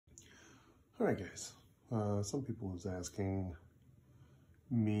Alright guys, some people was asking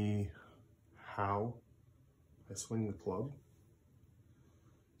me how I swing the club.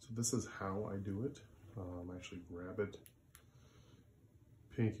 So this is how I do it. I actually grab it,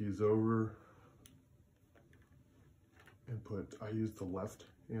 pinkies over, and I use the left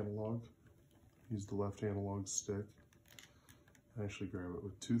analog, stick. I actually grab it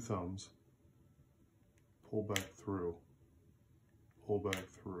with 2 thumbs, pull back through.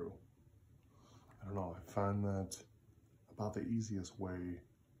 I don't know, I find that about the easiest way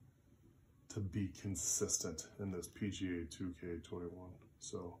to be consistent in this PGA 2K21.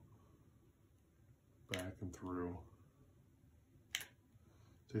 So, back and through.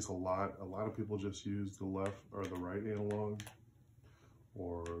 Takes a lot of people just use the left or the right analog,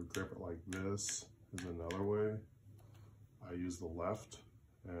 or grip it like this is another way. I use the left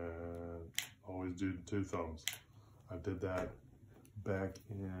and always do 2 thumbs. I did that back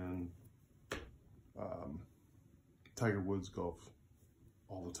in Tiger Woods golf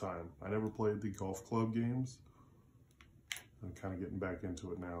all the time. I never played the golf club games. I'm kind of getting back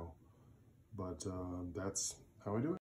into it now, but that's how I do it.